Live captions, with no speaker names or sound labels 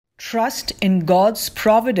trust in God's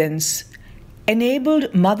providence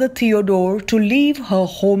enabled Mother Theodore to leave her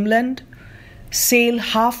homeland, sail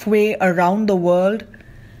halfway around the world,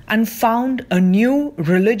 and found a new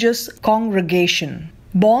religious congregation.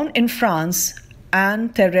 Born in France,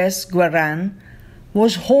 Anne-Thérèse Guérin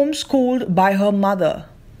was homeschooled by her mother.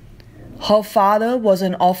 Her father was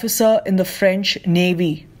an officer in the French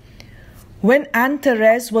Navy. When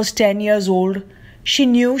Anne-Thérèse was 10 years old, she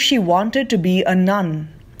knew she wanted to be a nun.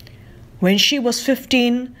 When she was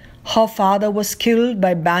 15, her father was killed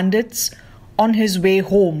by bandits on his way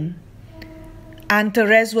home.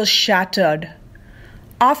 Anne-Thérèse was shattered.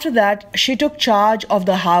 After that, she took charge of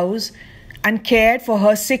the house and cared for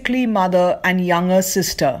her sickly mother and younger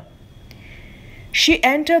sister. She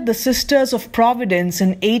entered the Sisters of Providence in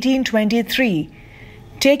 1823,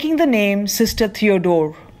 taking the name Sister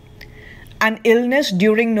Theodore. An illness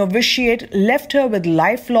during novitiate left her with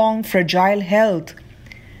lifelong fragile health,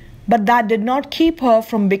 but that did not keep her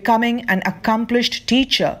from becoming an accomplished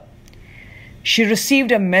teacher. She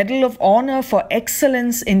received a Medal of Honor for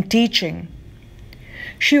excellence in teaching.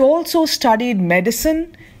 She also studied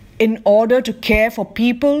medicine in order to care for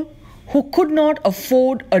people who could not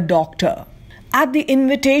afford a doctor. At the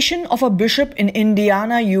invitation of a bishop in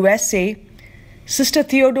Indiana, USA, Sister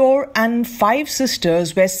Theodore and 5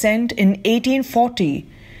 sisters were sent in 1840.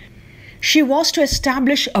 She was to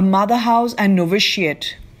establish a mother house and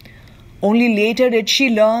novitiate. Only later did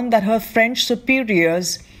she learn that her French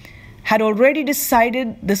superiors had already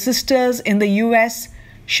decided the sisters in the US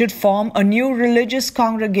should form a new religious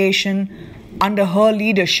congregation under her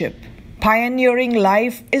leadership. Pioneering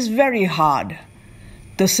life is very hard.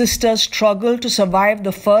 The sisters struggled to survive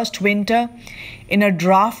the first winter in a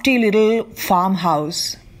drafty little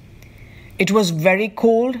farmhouse. It was very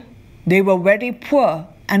cold, they were very poor,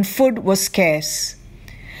 and food was scarce.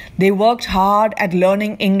 They worked hard at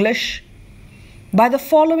learning English. By the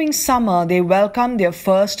following summer, they welcomed their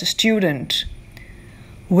first student.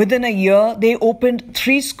 Within a year, they opened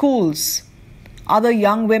 3 schools. Other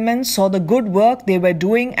young women saw the good work they were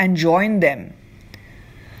doing and joined them.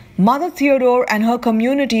 Mother Theodore and her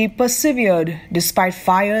community persevered despite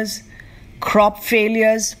fires, crop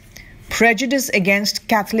failures, prejudice against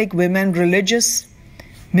Catholic women religious,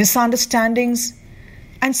 misunderstandings,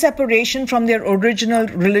 and separation from their original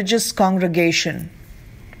religious congregation.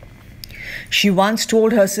 She once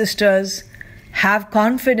told her sisters, "Have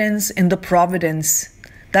confidence in the providence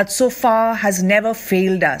that so far has never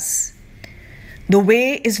failed us. The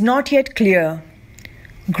way is not yet clear.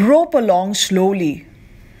 Grope along slowly.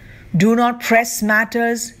 Do not press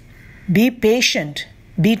matters. Be patient.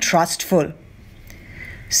 Be trustful."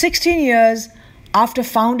 16 years after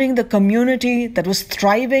founding the community that was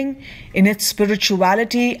thriving in its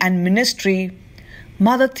spirituality and ministry,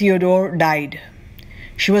 Mother Theodore died.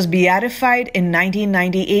 She was beatified in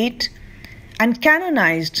 1998 and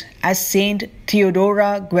canonized as Saint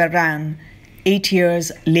Theodora Guérin 8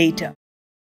 years later.